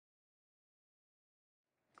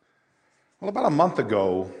Well, about a month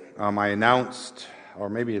ago, I announced, or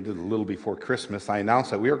maybe it did a little before Christmas, I announced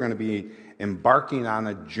that we were going to be embarking on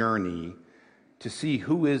a journey to see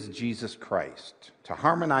who is Jesus Christ, to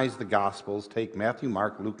harmonize the Gospels, take Matthew,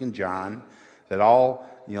 Mark, Luke, and John, that all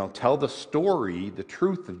tell the story, the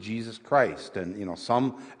truth of Jesus Christ. And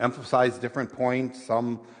some emphasize different points,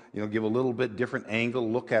 some give a little bit different angle,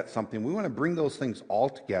 look at something. We want to bring those things all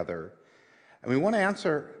together, and we want to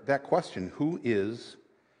answer that question: who is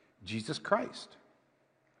Jesus Christ?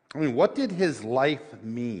 I mean, what did his life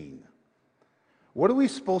mean? What are we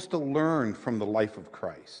supposed to learn from the life of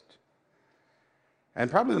Christ?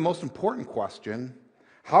 And probably the most important question: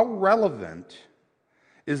 how relevant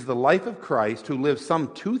is the life of Christ, who lived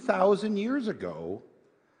some 2,000 years ago,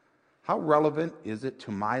 how relevant is it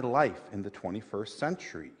to my life in the 21st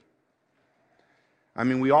century? I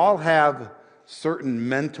mean, we all have certain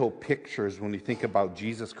mental pictures when we think about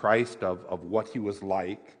Jesus Christ of what he was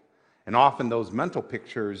like. And often those mental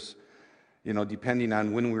pictures, depending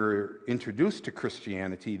on when we were introduced to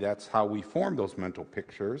Christianity, that's how we form those mental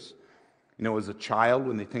pictures. As a child,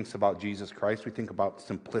 when they think about Jesus Christ, we think about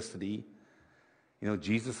simplicity.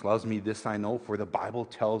 Jesus loves me, this I know, for the Bible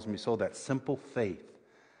tells me so. That simple faith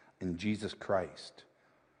in Jesus Christ.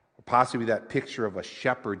 Or possibly that picture of a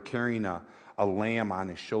shepherd carrying a lamb on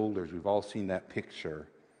his shoulders. We've all seen that picture.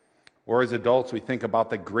 Or as adults, we think about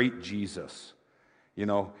the great Jesus.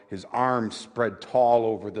 His arms spread tall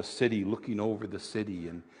over the city, looking over the city.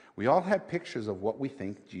 And we all have pictures of what we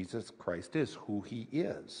think Jesus Christ is, who he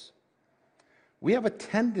is. We have a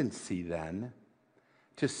tendency then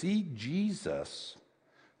to see Jesus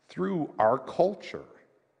through our culture.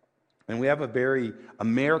 And we have a very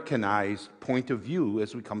Americanized point of view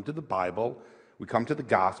as we come to the Bible, we come to the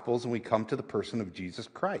Gospels, and we come to the person of Jesus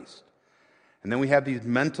Christ. And then we have these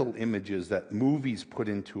mental images that movies put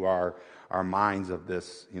into our minds of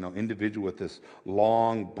this, individual with this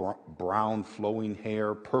long, brown, flowing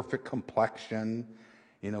hair, perfect complexion,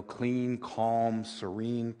 clean, calm,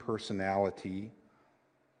 serene personality.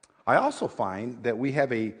 I also find that we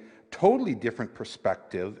have a totally different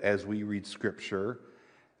perspective as we read Scripture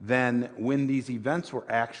than when these events were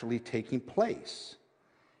actually taking place,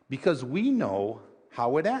 because we know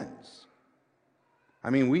how it ends. I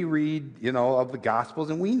mean, we read, of the Gospels,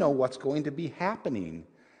 and we know what's going to be happening.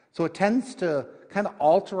 So it tends to kind of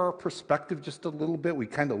alter our perspective just a little bit. We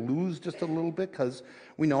kind of lose just a little bit because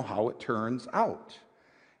we know how it turns out.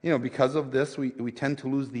 Because of this, we tend to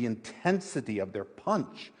lose the intensity of their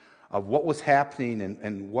punch, of what was happening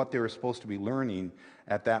and what they were supposed to be learning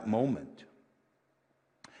at that moment.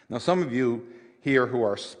 Now, some of you here who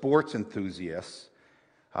are sports enthusiasts,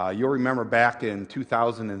 you'll remember back in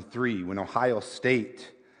 2003 when Ohio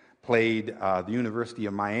State played the University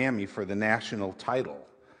of Miami for the national title.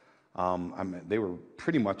 They were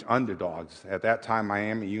pretty much underdogs. At that time,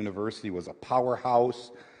 Miami University was a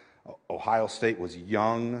powerhouse. Ohio State was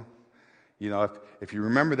young. If you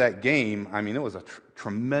remember that game, it was a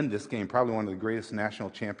tremendous game, probably one of the greatest national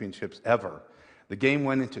championships ever. The game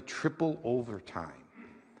went into triple overtime.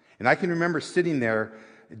 And I can remember sitting there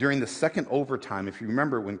during the second overtime, if you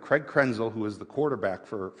remember, when Craig Krenzel, who was the quarterback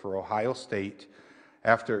for Ohio State,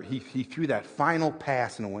 after he threw that final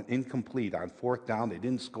pass and it went incomplete on fourth down, they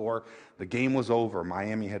didn't score, the game was over,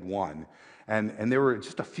 Miami had won. And there were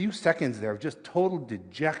just a few seconds there of just total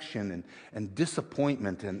dejection and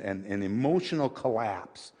disappointment and emotional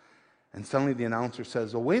collapse. And suddenly the announcer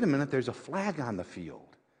says, "Oh, wait a minute, there's a flag on the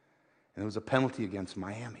field." And it was a penalty against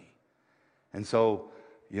Miami. And so,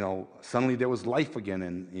 suddenly there was life again,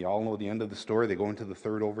 and you all know the end of the story. They go into the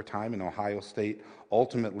third overtime, and Ohio State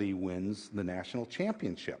ultimately wins the national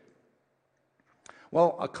championship.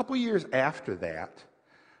 Well, a couple years after that,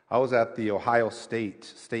 I was at the Ohio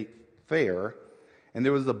State Fair, and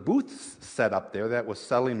there was a booth set up there that was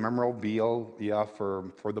selling memorabilia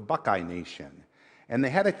for the Buckeye Nation. And they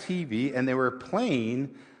had a TV, and they were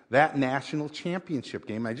playing that national championship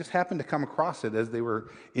game. I just happened to come across it as they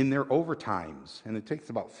were in their overtimes, and it takes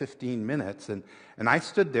about 15 minutes. And I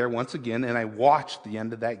stood there once again, and I watched the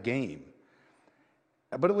end of that game.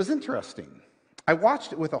 But it was interesting. I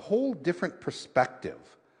watched it with a whole different perspective.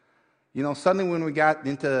 Suddenly when we got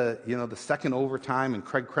into, the second overtime and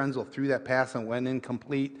Craig Krenzel threw that pass and went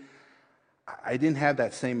incomplete, I didn't have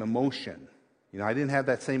that same emotion. I didn't have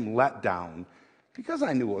that same letdown because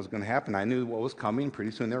I knew what was going to happen. I knew what was coming.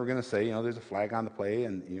 Pretty soon they were going to say, there's a flag on the play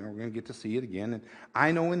and, we're going to get to see it again. And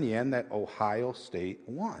I know in the end that Ohio State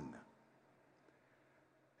won.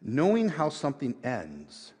 Knowing how something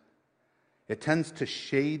ends, it tends to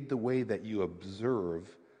shade the way that you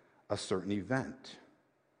observe a certain event.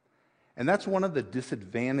 And that's one of the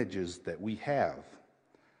disadvantages that we have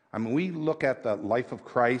I mean, we look at the life of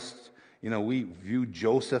Christ, we view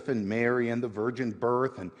Joseph and Mary and the virgin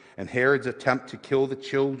birth and Herod's attempt to kill the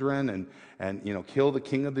children and kill the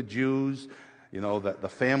king of the Jews, the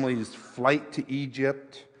family's flight to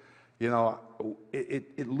Egypt.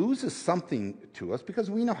 It loses something to us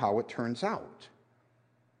because we know how it turns out.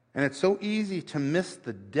 And it's so easy to miss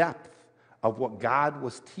the depth of what God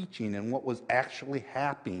was teaching and what was actually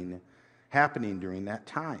happening during that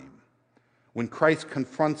time. When Christ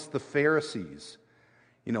confronts the Pharisees,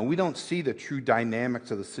 we don't see the true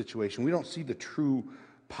dynamics of the situation. We don't see the true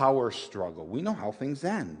power struggle. We know how things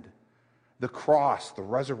end. The cross, the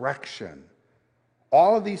resurrection,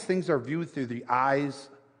 all of these things are viewed through the eyes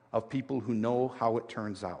of people who know how it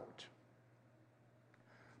turns out.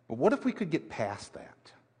 But what if we could get past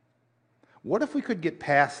that? What if we could get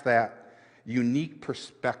past that unique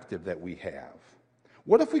perspective that we have?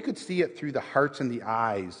 What if we could see it through the hearts and the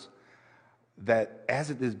eyes that as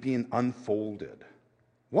it is being unfolded?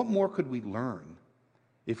 What more could we learn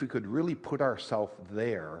if we could really put ourselves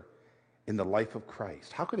there in the life of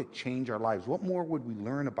Christ? How could it change our lives? What more would we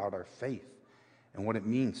learn about our faith and what it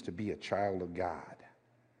means to be a child of God?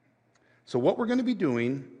 So what we're going to be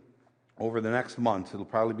doing over the next month, it'll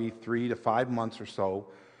probably be 3 to 5 months or so,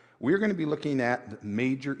 we're going to be looking at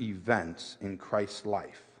major events in Christ's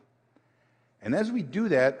life. And as we do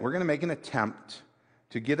that, we're going to make an attempt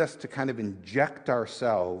to get us to kind of inject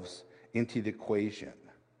ourselves into the equation.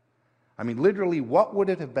 I mean, literally, what would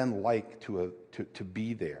it have been like to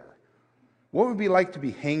be there? What would it be like to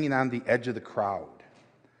be hanging on the edge of the crowd?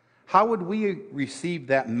 How would we receive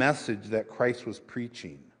that message that Christ was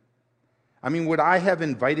preaching? I mean, would I have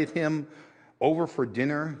invited him over for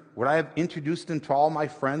dinner? Would I have introduced him to all my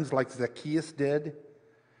friends like Zacchaeus did?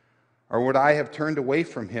 Or would I have turned away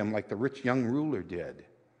from him like the rich young ruler did?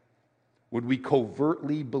 Would we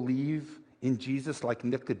covertly believe in Jesus like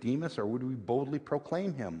Nicodemus, or would we boldly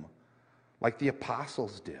proclaim him like the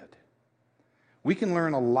apostles did? We can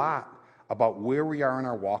learn a lot about where we are in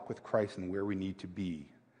our walk with Christ and where we need to be.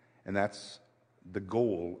 And that's the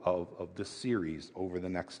goal of this series over the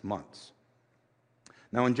next months.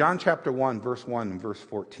 Now in John chapter 1, verse 1 and verse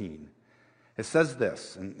 14, it says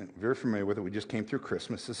this, and very familiar with it, we just came through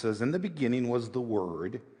Christmas. It says, "In the beginning was the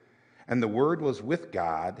Word, and the Word was with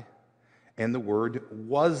God, and the Word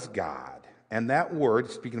was God." And that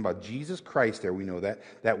Word, speaking about Jesus Christ there, we know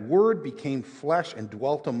that Word became flesh and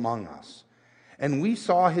dwelt among us. And we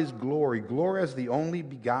saw his glory as the only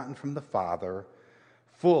begotten from the Father,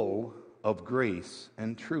 full of grace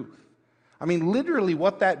and truth. I mean, literally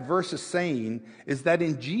what that verse is saying is that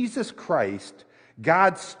in Jesus Christ,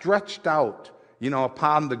 God stretched out,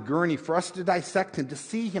 upon the gurney for us to dissect him, to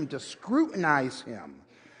see him, to scrutinize him.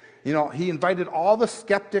 He invited all the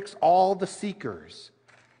skeptics, all the seekers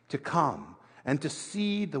to come and to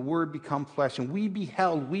see the Word become flesh. And we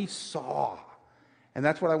beheld, we saw. And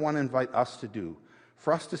that's what I want to invite us to do,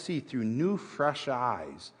 for us to see through new, fresh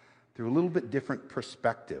eyes, through a little bit different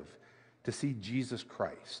perspective, to see Jesus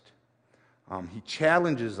Christ. He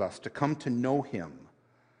challenges us to come to know him,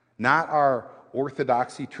 not our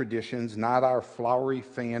orthodoxy traditions, not our flowery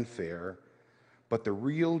fanfare, but the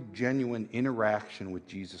real, genuine interaction with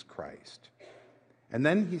Jesus Christ. And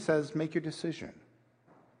then he says, make your decision.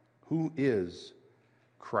 Who is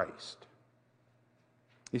Christ?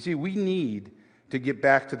 You see, we need to get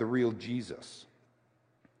back to the real Jesus.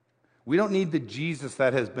 We don't need the Jesus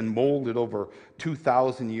that has been molded over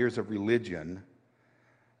 2,000 years of religion,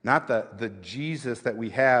 not the Jesus that we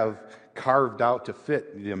have carved out to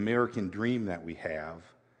fit the American dream that we have,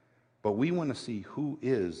 but we want to see who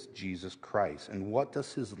is Jesus Christ and what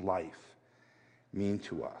does his life mean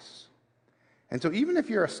to us. And so even if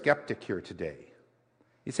you're a skeptic here today,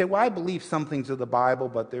 you say, well, I believe some things of the Bible,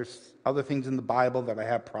 but there's other things in the Bible that I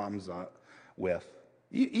have problems with.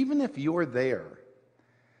 Even if you're there,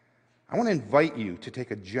 I want to invite you to take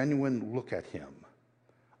a genuine look at him,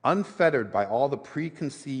 unfettered by all the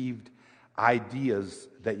preconceived ideas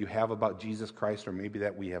that you have about Jesus Christ, or maybe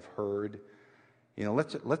that we have heard.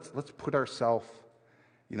 Let's put ourselves,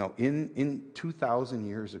 in 2,000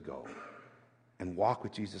 years ago and walk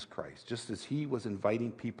with Jesus Christ, just as he was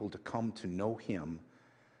inviting people to come to know him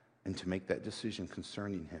and to make that decision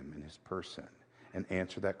concerning him and his person and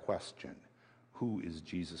answer that question, who is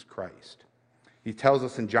Jesus Christ? He tells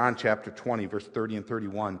us in John chapter 20, verse 30 and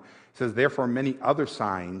 31, he says, "Therefore many other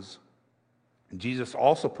signs Jesus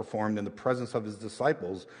also performed in the presence of his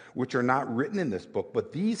disciples, which are not written in this book,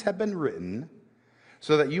 but these have been written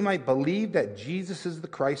so that you might believe that Jesus is the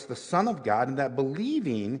Christ, the Son of God, and that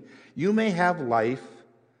believing you may have life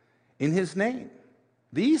in his name."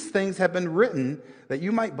 These things have been written that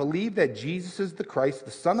you might believe that Jesus is the Christ,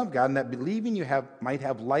 the Son of God, and that believing you might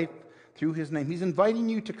have life through his name. He's inviting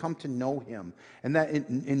you to come to know him, and that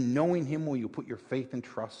in knowing him will you put your faith and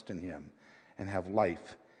trust in him and have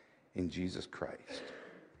life in Jesus Christ.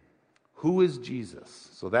 Who is Jesus?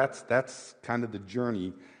 So that's kind of the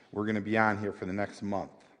journey we're going to be on here for the next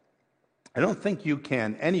month. I don't think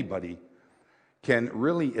anybody can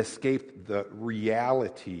really escape the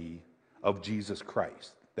reality of Jesus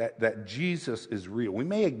Christ, that Jesus is real. We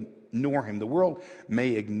may ignore him. The world may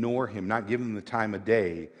ignore him, not give him the time of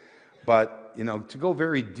day. But, to go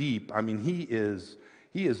very deep, I mean, he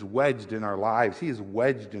is wedged in our lives. He is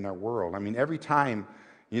wedged in our world. I mean, every time,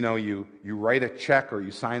 you write a check or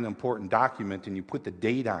you sign an important document and you put the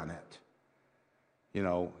date on it,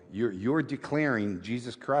 you're declaring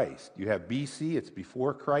Jesus Christ. You have BC, it's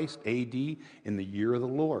before Christ, AD, in the year of the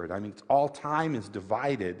Lord. I mean, all time is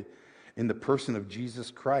divided in the person of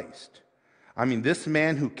Jesus Christ. I mean, this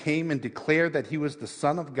man who came and declared that he was the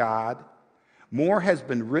Son of God, more has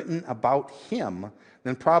been written about him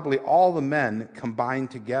than probably all the men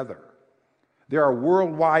combined together. There are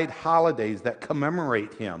worldwide holidays that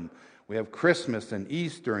commemorate him. We have Christmas and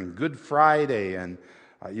Easter and Good Friday and,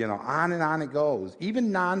 on and on it goes.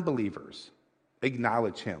 Even non-believers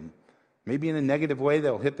acknowledge him. Maybe in a negative way,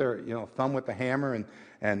 they'll hit their thumb with the hammer and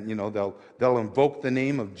they'll invoke the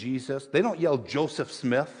name of Jesus. They don't yell Joseph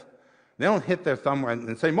Smith. They don't hit their thumb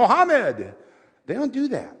and say Mohammed. They don't do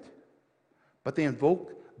that. But they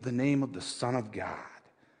invoke the name of the Son of God.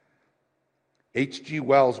 H.G.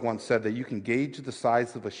 Wells once said that you can gauge the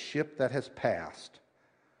size of a ship that has passed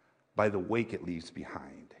by the wake it leaves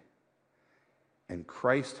behind. And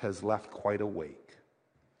Christ has left quite a wake.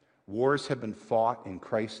 Wars have been fought in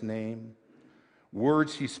Christ's name.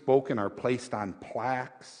 Words he's spoken are placed on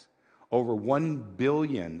plaques. Over 1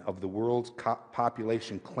 billion of the world's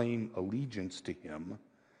population claim allegiance to him.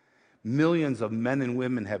 Millions of men and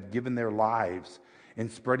women have given their lives in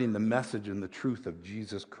spreading the message and the truth of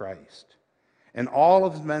Jesus Christ. And all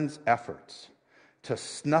of men's efforts to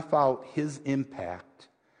snuff out his impact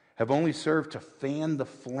have only served to fan the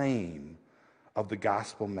flame of the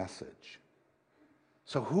gospel message.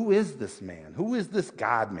 So who is this man? Who is this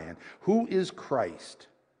God-man? Who is Christ?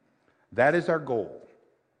 That is our goal,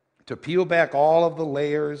 to peel back all of the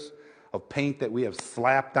layers of paint that we have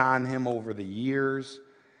slapped on him over the years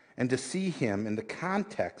and to see him in the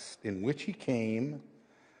context in which he came,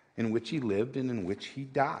 in which he lived, and in which he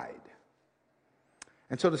died.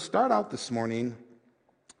 And so to start out this morning,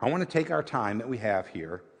 I want to take our time that we have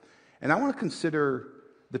here, and I want to consider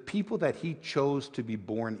the people that he chose to be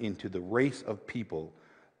born into, the race of people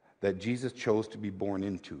that Jesus chose to be born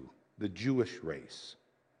into, the Jewish race.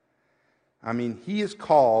 I mean, he is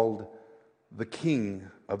called the King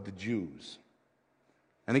of the Jews.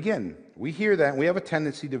 And again, we hear that, and we have a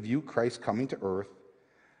tendency to view Christ coming to earth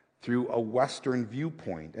through a Western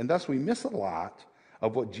viewpoint, and thus we miss a lot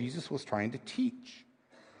of what Jesus was trying to teach,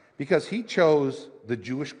 because he chose the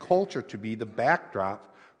Jewish culture to be the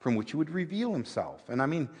backdrop from which he would reveal himself. And I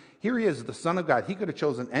mean, here he is, the Son of God. He could have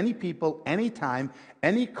chosen any people, any time,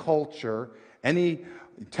 any culture, any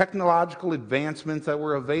technological advancements that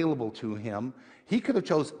were available to him. He could have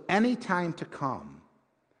chose any time to come.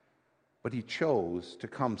 But he chose to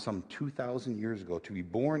come some 2,000 years ago, to be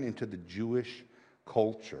born into the Jewish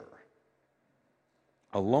culture.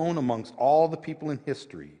 Alone amongst all the people in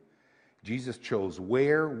history, Jesus chose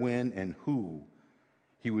where, when, and who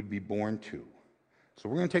he would be born to. So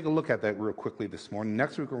we're going to take a look at that real quickly this morning.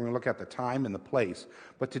 Next week we're going to look at the time and the place.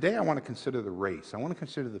 But today I want to consider the race. I want to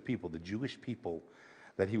consider the people, the Jewish people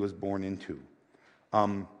that he was born into.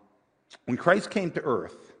 When Christ came to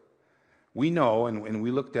earth, we know, and we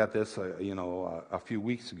looked at this a few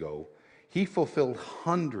weeks ago, he fulfilled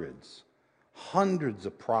hundreds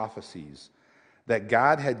of prophecies that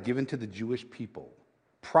God had given to the Jewish people.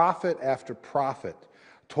 Prophet after prophet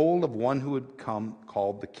told of one who would come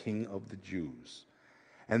called the King of the Jews.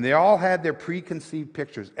 And they all had their preconceived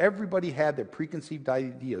pictures. Everybody had their preconceived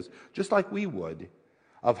ideas, just like we would,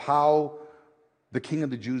 of how the King of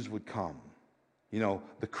the Jews would come.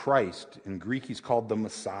 The Christ, in Greek he's called the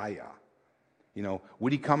Messiah.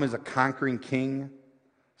 Would he come as a conquering king?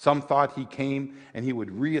 Some thought he came and he would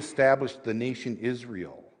reestablish the nation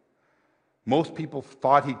Israel. Most people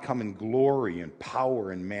thought he'd come in glory and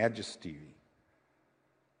power and majesty.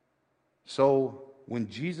 So when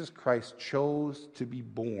Jesus Christ chose to be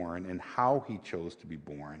born and how he chose to be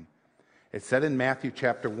born, it said in Matthew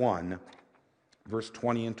chapter 1, verse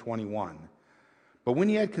 20 and 21, "But when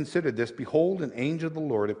he had considered this, behold, an angel of the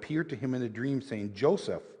Lord appeared to him in a dream, saying,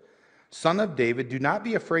 Joseph, son of David, do not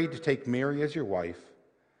be afraid to take Mary as your wife,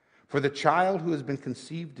 For the child who has been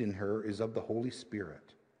conceived in her is of the Holy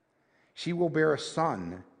Spirit. She will bear a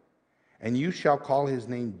son, and you shall call his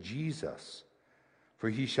name Jesus, for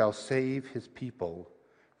he shall save his people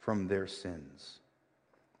from their sins.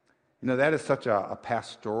 You know, that is such a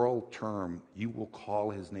pastoral term. You will call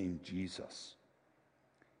his name Jesus.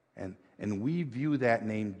 And we view that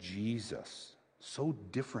name Jesus so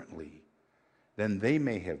differently than they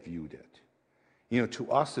may have viewed it. You know, to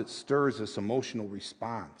us it stirs this emotional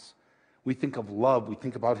response. We think of love, we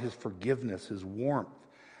think about his forgiveness, his warmth,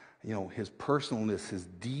 you know, his personalness, his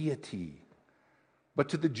deity. But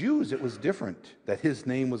to the Jews it was different that his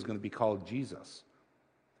name was going to be called Jesus.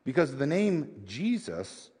 Because the name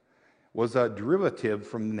Jesus was a derivative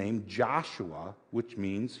from the name Joshua, which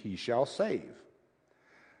means he shall save.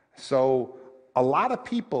 So a lot of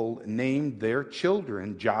people named their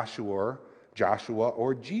children Joshua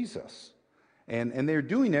or Jesus. And they're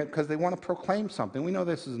doing it because they want to proclaim something. We know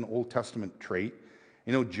this is an Old Testament trait.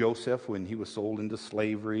 You know, Joseph, when he was sold into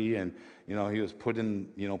slavery and, you know, he was put in,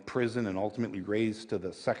 you know, prison and ultimately raised to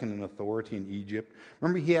the second in authority in Egypt.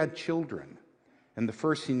 Remember, he had children. And the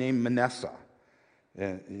first he named Manasseh,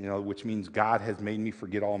 which means God has made me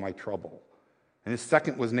forget all my trouble. And his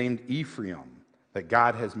second was named Ephraim, that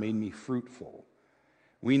God has made me fruitful.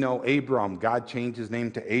 We know Abram, God changed his name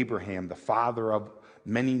to Abraham, the father of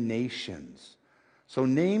many nations. So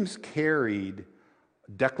names carried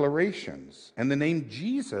declarations, and the name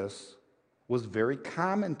Jesus was very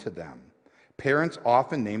common to them. Parents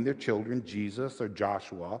often named their children Jesus or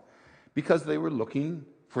Joshua because they were looking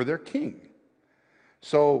for their king.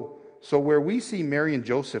 So where we see Mary and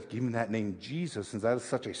Joseph giving that name Jesus, and that is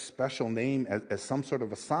such a special name as some sort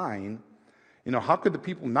of a sign, you know, how could the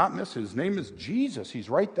people not miss it? His name is Jesus. He's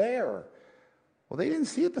right there. Well, they didn't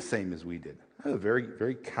see it the same as we did. That's a very,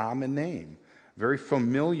 very common name, very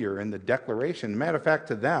familiar in the declaration. Matter of fact,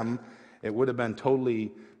 to them, it would have been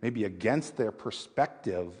totally maybe against their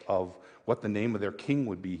perspective of what the name of their king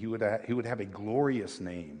would be. He would have a glorious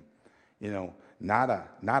name, you know, not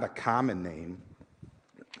a common name.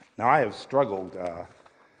 Now, I have struggled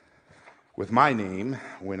with my name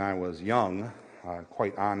when I was young,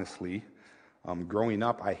 quite honestly. Growing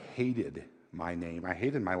up, I hated my name. I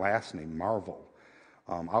hated my last name, Marvel.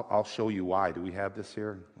 I'll show you why. Do we have this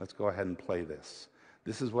here? Let's go ahead and play this.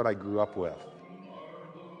 This is what I grew up with.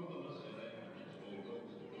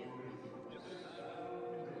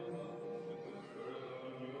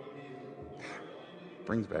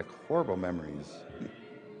 Brings back horrible memories.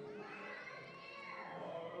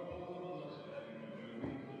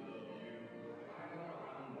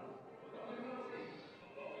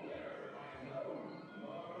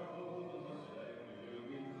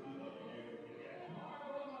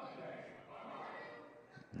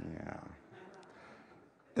 Yeah.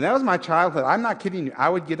 And that was my childhood. I'm not kidding you. I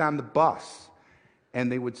would get on the bus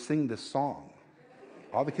and they would sing this song.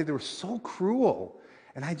 All the kids, they were so cruel.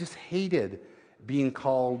 And I just hated being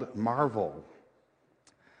called Marvel.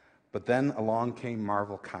 But then along came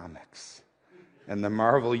Marvel Comics and the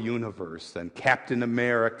Marvel Universe and Captain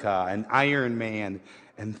America and Iron Man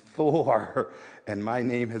and Thor, and my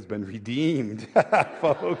name has been redeemed,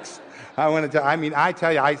 folks. I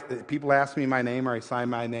tell you, people ask me my name or I sign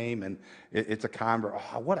my name, and it's a convert.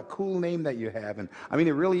 Oh, what a cool name that you have. And I mean,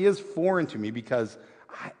 it really is foreign to me because,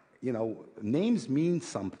 names mean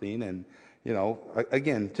something. And,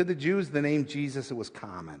 again, to the Jews, the name Jesus, it was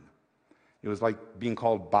common. It was like being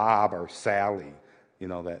called Bob or Sally,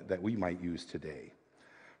 that we might use today.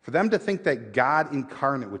 For them to think that God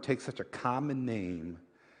incarnate would take such a common name,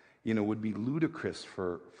 would be ludicrous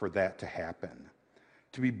for that to happen.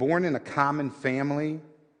 To be born in a common family,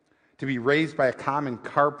 to be raised by a common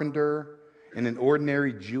carpenter in an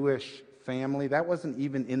ordinary Jewish family, that wasn't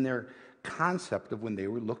even in their concept of when they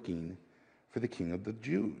were looking for the King of the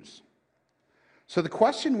Jews. So the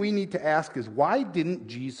question we need to ask is, why didn't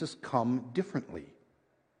Jesus come differently?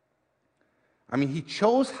 I mean, he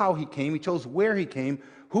chose how he came, he chose where he came,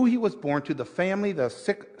 who he was born to, the family, the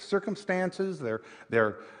circumstances,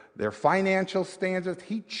 their financial standards.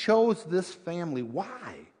 He chose this family.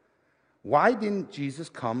 Why? Why didn't Jesus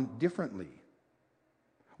come differently?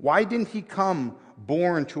 Why didn't he come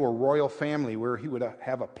born to a royal family where he would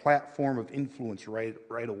have a platform of influence right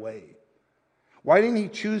away? Why didn't he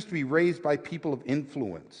choose to be raised by people of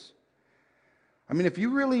influence? I mean, if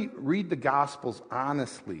you really read the Gospels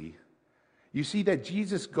honestly, you see that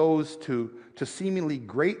Jesus goes to seemingly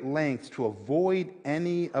great lengths to avoid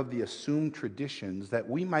any of the assumed traditions that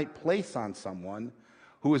we might place on someone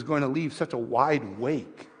who is going to leave such a wide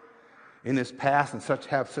wake in his past and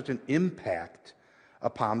have such an impact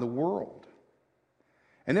upon the world.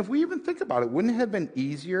 And if we even think about it, wouldn't it have been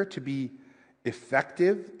easier to be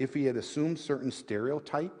effective if he had assumed certain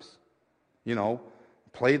stereotypes? You know,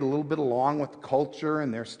 played a little bit along with the culture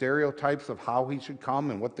and their stereotypes of how he should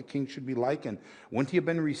come and what the king should be like, and wouldn't he have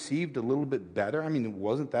been received a little bit better? I mean,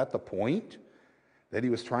 wasn't that the point that he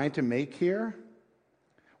was trying to make here?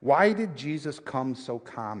 Why did Jesus come so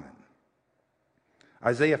common?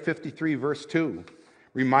 Isaiah 53 verse 2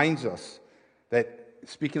 reminds us that,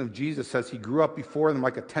 speaking of Jesus, says he grew up before them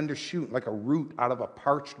like a tender shoot, like a root out of a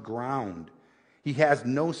parched ground. He has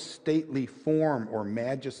no stately form or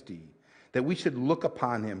majesty that we should look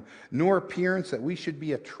upon him, nor appearance that we should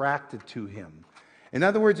be attracted to him. In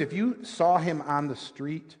other words, if you saw him on the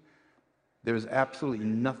street, there's absolutely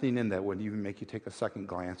nothing in that would even make you take a second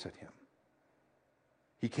glance at him.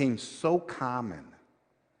 He came so common.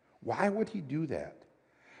 Why would he do that?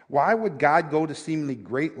 Why would God go to seemingly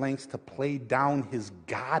great lengths to play down his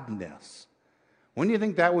godness? Wouldn't you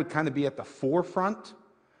think that would kind of be at the forefront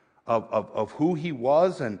of who he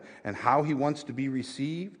was and how he wants to be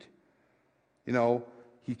received? You know,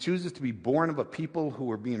 he chooses to be born of a people who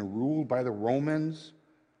were being ruled by the Romans,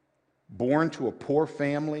 born to a poor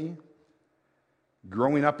family,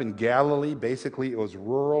 growing up in Galilee. Basically, it was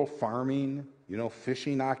rural farming,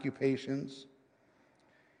 fishing occupations.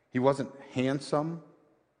 He wasn't handsome.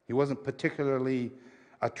 He wasn't particularly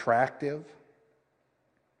attractive.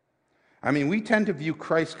 I mean, we tend to view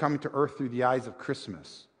Christ coming to earth through the eyes of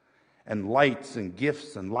Christmas and lights and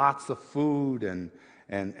gifts and lots of food and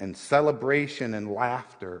celebration and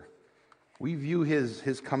laughter. We view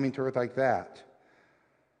his coming to earth like that.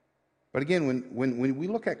 But again, when we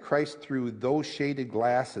look at Christ through those shaded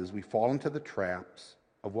glasses, we fall into the traps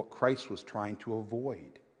of what Christ was trying to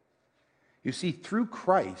avoid. You see, through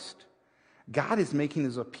Christ, God is making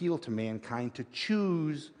his appeal to mankind to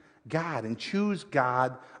choose God and choose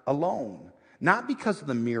God alone. Not because of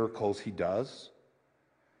the miracles he does.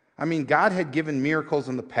 I mean, God had given miracles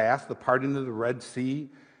in the past, the parting of the Red Sea,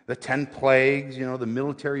 the 10 plagues, the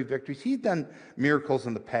military victories. He'd done miracles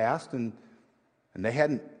in the past, and they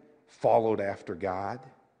hadn't followed after God.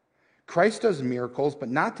 Christ does miracles, but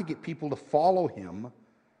not to get people to follow him.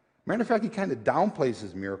 Matter of fact, he kind of downplays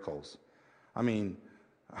his miracles. I mean,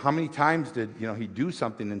 how many times did he do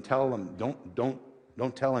something and tell them,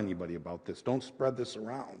 don't tell anybody about this, don't spread this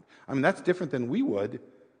around? I mean, that's different than we would.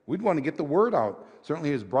 We'd want to get the word out.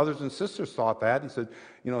 Certainly his brothers and sisters thought that. He said,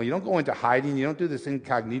 you don't go into hiding, you don't do this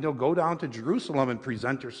incognito, go down to Jerusalem and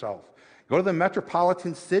present yourself. Go to the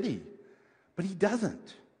metropolitan city. But he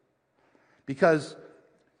doesn't. Because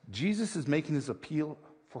Jesus is making his appeal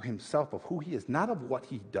for himself of who he is, not of what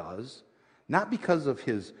he does, not because of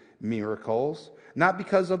his miracles, not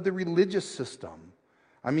because of the religious system.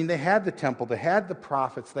 I mean, they had the temple, they had the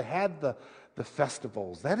prophets, they had the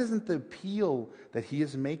festivals. That isn't the appeal that he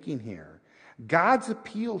is making here. God's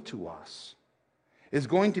appeal to us is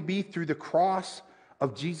going to be through the cross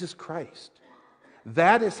of Jesus Christ.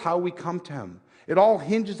 That is how we come to him. It all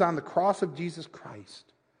hinges on the cross of Jesus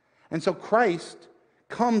Christ. And so Christ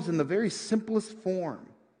comes in the very simplest form.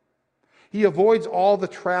 He avoids all the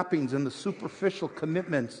trappings and the superficial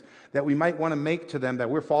commitments that we might want to make to them, that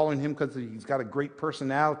we're following him because he's got a great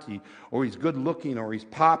personality, or he's good looking, or he's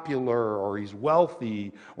popular, or he's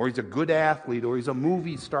wealthy, or he's a good athlete, or he's a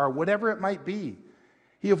movie star, whatever it might be.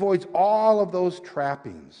 He avoids all of those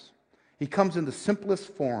trappings. He comes in the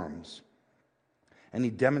simplest forms, and he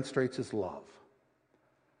demonstrates his love.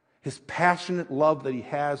 His passionate love that he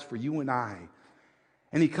has for you and I.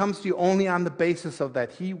 And he comes to you only on the basis of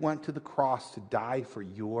that he went to the cross to die for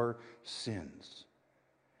your sins.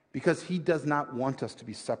 Because he does not want us to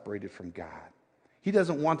be separated from God. He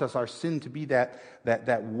doesn't want our sin to be that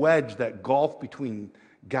wedge, that gulf between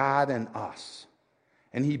God and us.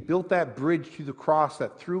 And he built that bridge through the cross,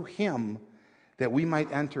 that through him that we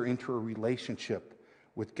might enter into a relationship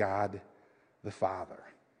with God the Father.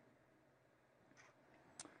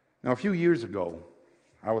 Now, a few years ago,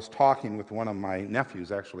 I was talking with one of my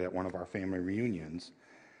nephews, actually, at one of our family reunions.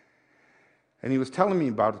 And he was telling me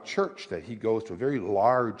about a church that he goes to, a very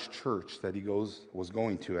large church that he was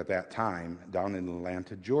going to at that time down in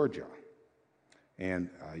Atlanta, Georgia.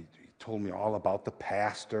 And he told me all about the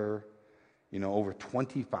pastor. Over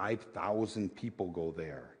 25,000 people go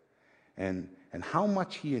there. And how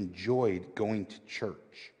much he enjoyed going to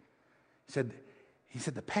church. He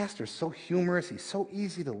said the pastor is so humorous, he's so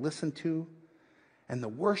easy to listen to. And the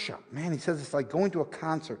worship, man, he says it's like going to a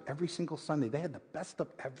concert every single Sunday. They had the best of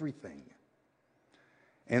everything.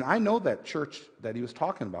 And I know that church that he was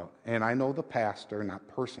talking about. And I know the pastor, not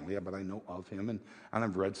personally, but I know of him. And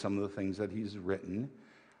I've read some of the things that he's written.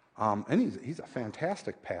 And he's a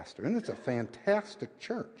fantastic pastor, and it's a fantastic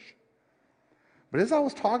church. But as I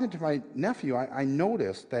was talking to my nephew, I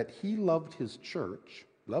noticed that he loved his church,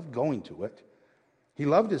 loved going to it. He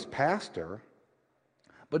loved his pastor,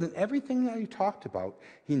 but in everything that he talked about,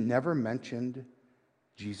 he never mentioned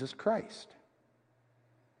Jesus Christ.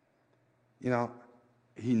 You know,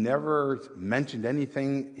 he never mentioned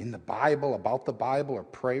anything in the Bible about the Bible or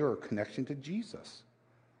prayer or connection to Jesus.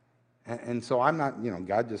 And so I'm not,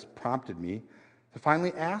 God just prompted me to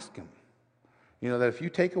finally ask him. That if you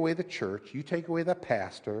take away the church, you take away the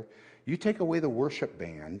pastor, you take away the worship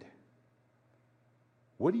band,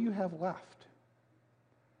 what do you have left?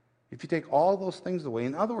 If you take all those things away,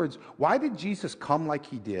 in other words, why did Jesus come like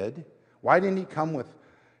he did? Why didn't he come with,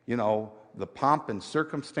 the pomp and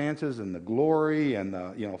circumstances and the glory and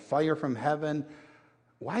the, fire from heaven?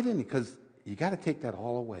 Why didn't he? Because you got to take that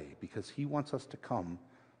all away, because he wants us to come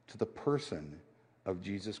to the person of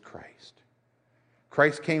Jesus Christ.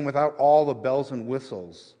 Christ came without all the bells and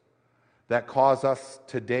whistles that cause us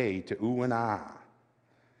today to ooh and ah.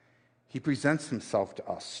 He presents himself to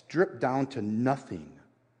us, stripped down to nothing,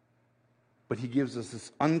 but he gives us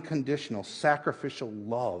this unconditional, sacrificial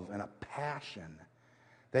love and a passion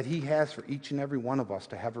that he has for each and every one of us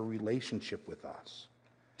to have a relationship with us.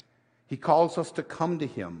 He calls us to come to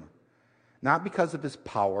him, not because of his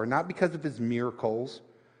power, not because of his miracles,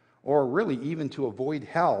 or really even to avoid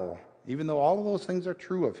hell, even though all of those things are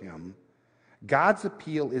true of him. God's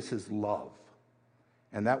appeal is his love.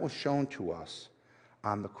 And that was shown to us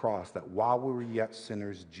on the cross, that while we were yet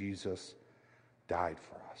sinners, Jesus died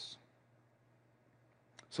for us.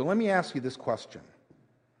 So let me ask you this question.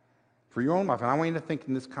 For your own life, and I want you to think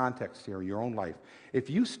in this context here, your own life. If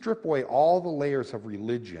you strip away all the layers of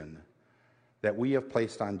religion that we have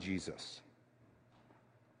placed on Jesus,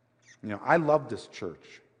 I love this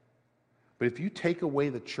church. But if you take away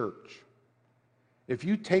the church, if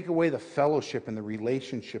you take away the fellowship and the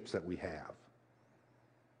relationships that we have,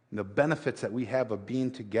 and the benefits that we have of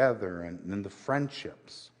being together and the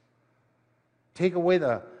friendships, take away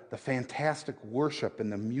the fantastic worship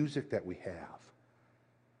and the music that we have,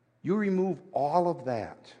 you remove all of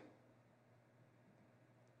that,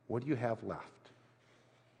 what do you have left?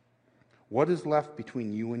 What is left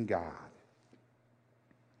between you and God?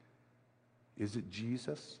 Is it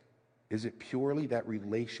Jesus? Is it purely that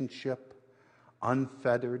relationship,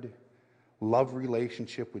 unfettered love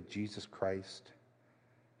relationship with Jesus Christ?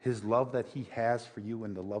 His love that he has for you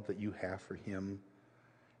and the love that you have for him,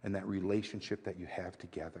 and that relationship that you have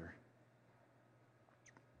together.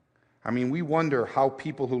 We wonder how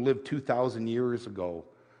people who lived 2,000 years ago,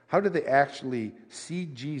 how did they actually see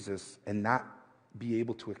Jesus and not be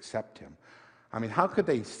able to accept him? How could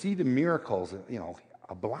they see the miracles?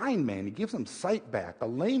 A blind man, he gives them sight back. A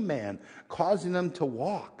lame man, causing them to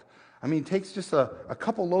walk. He takes just a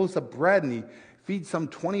couple loaves of bread and he feeds some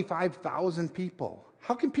 25,000 people.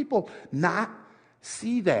 How can people not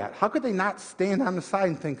see that? How could they not stand on the side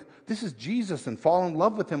and think, this is Jesus, and fall in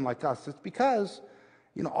love with him like us? It's because,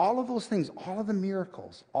 all of those things, all of the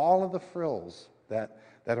miracles, all of the frills that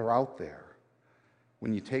are out there,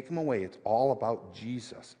 when you take them away, it's all about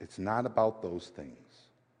Jesus. It's not about those things.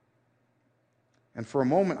 And for a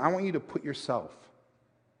moment, I want you to put yourself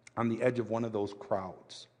on the edge of one of those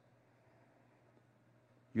crowds.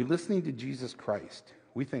 You're listening to Jesus Christ.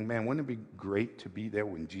 We think, man, wouldn't it be great to be there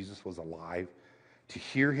when Jesus was alive, to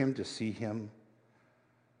hear him, to see him?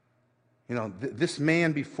 This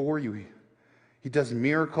man before you, he does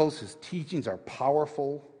miracles. His teachings are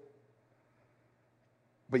powerful.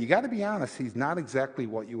 But you got to be honest, he's not exactly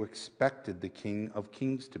what you expected the King of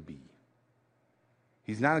Kings to be.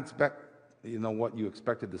 He's not what you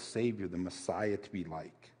expected the Savior, the Messiah, to be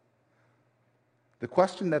like. The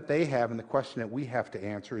question that they have and the question that we have to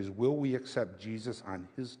answer is, will we accept Jesus on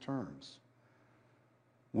his terms?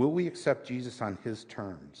 Will we accept Jesus on his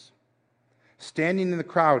terms? Standing in the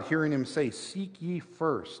crowd, hearing him say, "Seek ye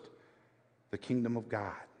first the kingdom of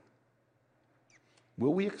God."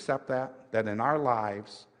 Will we accept that in our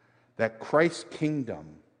lives, that Christ's kingdom,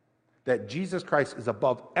 that Jesus Christ is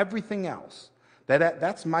above everything else,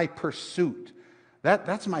 that's my pursuit,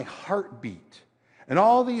 that's my heartbeat, and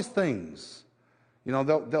all these things,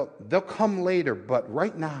 they'll come later, but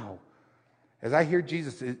right now, as I hear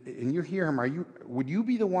Jesus and you hear him, would you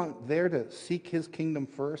be the one there to seek his kingdom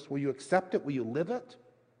first? Will you accept it? Will you live it?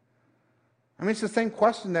 It's the same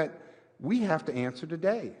question that we have to answer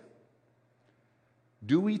today.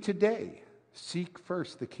 Do we today seek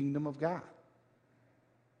first the kingdom of God?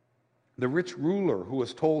 The rich ruler who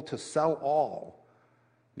was told to sell all,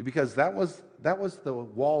 because that was the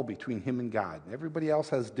wall between him and God. Everybody else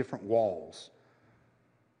has different walls.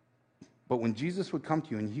 But when Jesus would come to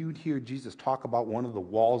you and you'd hear Jesus talk about one of the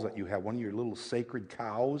walls that you have, one of your little sacred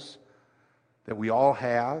cows that we all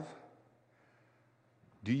have,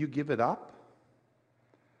 do you give it up?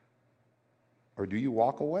 Or do you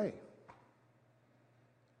walk away?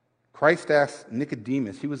 Christ asked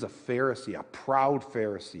Nicodemus, he was a Pharisee, a proud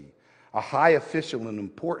Pharisee, a high official, an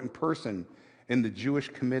important person in the Jewish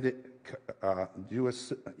community.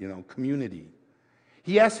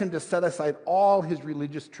 He asked him to set aside all his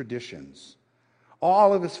religious traditions,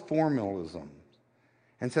 all of his formalisms,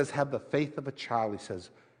 and says, have the faith of a child. He says,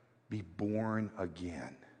 be born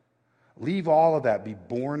again. Leave all of that, be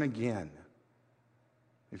born again.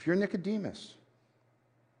 If you're Nicodemus,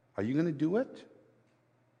 are you going to do it?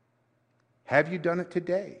 Have you done it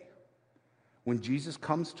today? When Jesus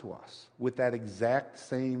comes to us with that exact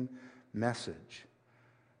same message,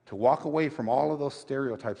 to walk away from all of those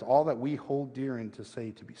stereotypes, all that we hold dear, and to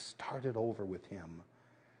say, to be started over with him,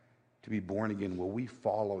 to be born again, will we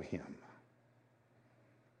follow him?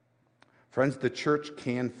 Friends, the church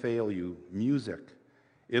can fail you. Music,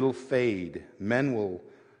 it'll fade. Men will,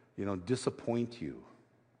 disappoint you.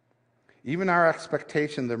 Even our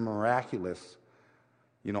expectation, the miraculous,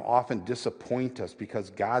 often disappoint us because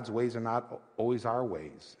God's ways are not always our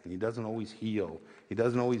ways. And he doesn't always heal. He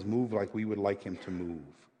doesn't always move like we would like him to move.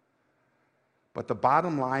 But the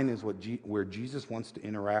bottom line is where Jesus wants to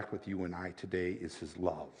interact with you and I today is his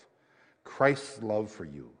love. Christ's love for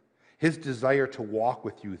you. His desire to walk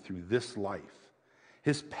with you through this life.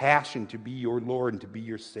 His passion to be your Lord and to be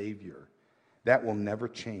your Savior. That will never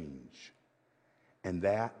change. And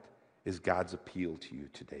that is God's appeal to you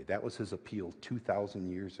today. That was his appeal 2,000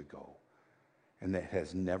 years ago. And that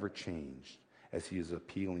has never changed as he is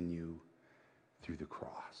appealing you through the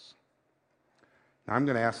cross. Now I'm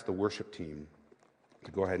going to ask the worship team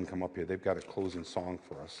to go ahead and come up here. They've got a closing song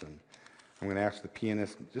for us. And I'm going to ask the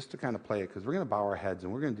pianist just to kind of play it because we're going to bow our heads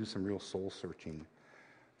and we're going to do some real soul searching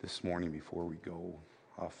this morning before we go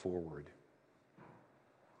forward.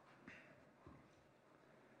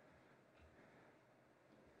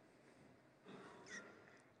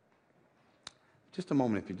 Just a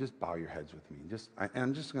moment, if you just bow your heads with me.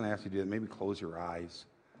 I'm just going to ask you to do that. Maybe close your eyes.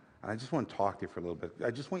 I just want to talk to you for a little bit. I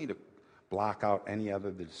just want you to block out any other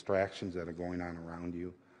distractions that are going on around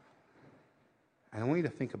you. And I want you to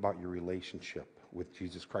think about your relationship with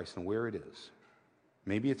Jesus Christ and where it is.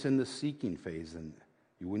 Maybe it's in the seeking phase and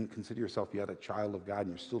you wouldn't consider yourself yet a child of God and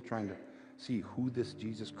you're still trying to see who this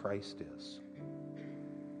Jesus Christ is.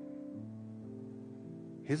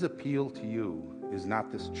 His appeal to you is not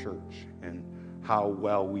this church and how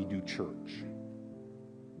well we do church.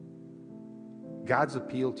 God's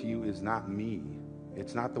appeal to you is not me.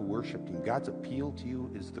 It's not the worship team. God's appeal to you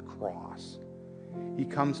is the cross. He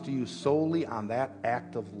comes to you solely on that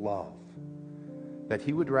act of love, that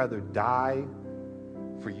he would rather die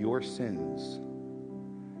for your sins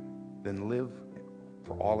than live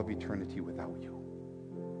for all of eternity without you.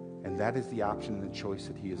 And that is the option and the choice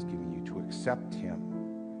that he has given you, to accept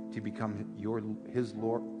him, to become your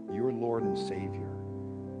Lord and Savior,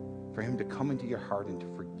 for him to come into your heart and to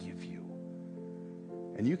forgive you.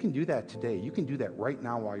 And you can do that today. You can do that right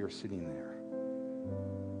now while you're sitting there.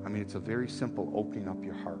 I mean, it's a very simple opening up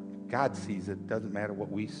your heart. God sees it. It doesn't matter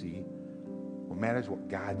what we see. What matters is what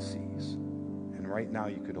God sees. And right now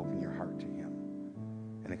you could open your heart to him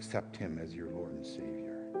and accept him as your Lord and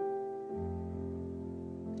Savior.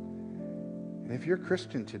 And if you're a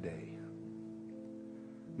Christian today,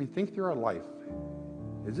 think through our life.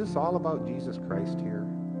 Is this all about Jesus Christ here?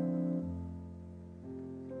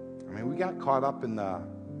 We got caught up in the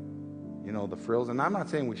frills, and I'm not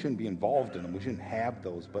saying we shouldn't be involved in them. We shouldn't have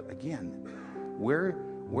those. But again,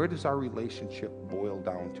 where does our relationship boil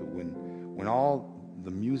down to when all the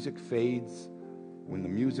music fades, when the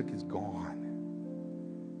music is gone?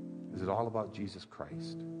 Is it all about Jesus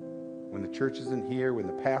Christ? When the church isn't here, when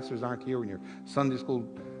the pastors aren't here, when your Sunday school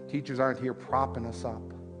teachers aren't here propping us up,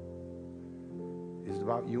 is it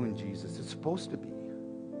about you and Jesus? It's supposed to be.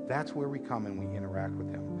 That's where we come and we interact with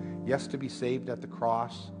him. Yes, to be saved at the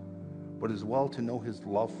cross, but as well to know his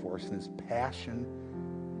love for us and his passion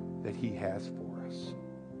that he has for us.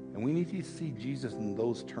 And we need to see Jesus in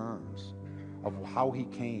those terms of how he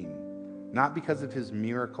came, not because of his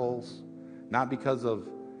miracles, not because of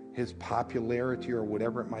his popularity or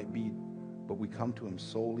whatever it might be, but we come to him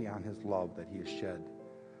solely on his love that he has shed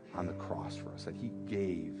on the cross for us, that he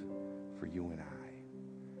gave for you and I.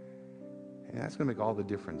 And that's going to make all the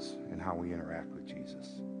difference in how we interact with Jesus.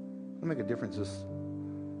 It's going to make a difference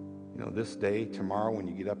this day, tomorrow when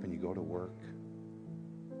you get up and you go to work.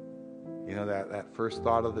 That first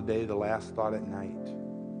thought of the day, the last thought at night.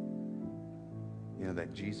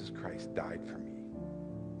 that Jesus Christ died for me.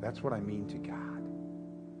 That's what I mean to God.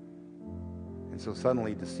 And so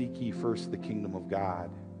suddenly, to seek ye first the kingdom of God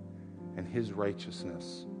and his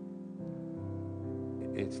righteousness,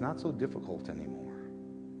 it's not so difficult anymore.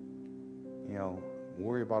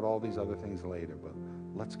 Worry about all these other things later, but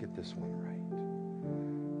let's get this one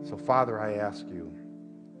right. So, Father, I ask you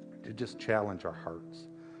to just challenge our hearts.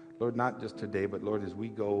 Lord, not just today, but Lord, as we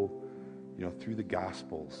go, through the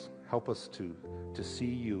Gospels, help us to see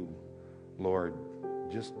you, Lord,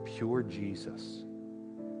 just pure Jesus,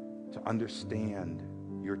 to understand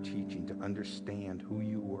your teaching, to understand who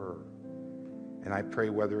you were. And I pray,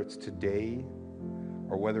 whether it's today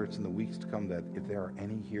or whether it's in the weeks to come, that if there are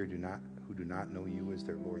any here who do not know you as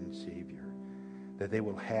their Lord and Savior, that they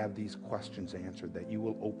will have these questions answered, that you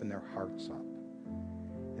will open their hearts up,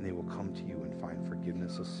 and they will come to you and find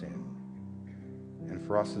forgiveness of sin. And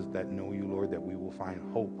for us that know you, Lord, that we will find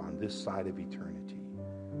hope on this side of eternity,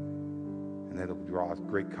 and that it will draw us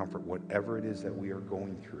great comfort, whatever it is that we are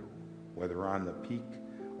going through, whether we're on the peak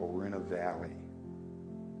or we're in a valley,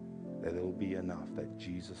 that it will be enough that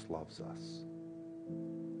Jesus loves us.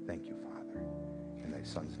 Thank you, Father. In thy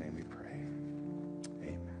Son's name we pray.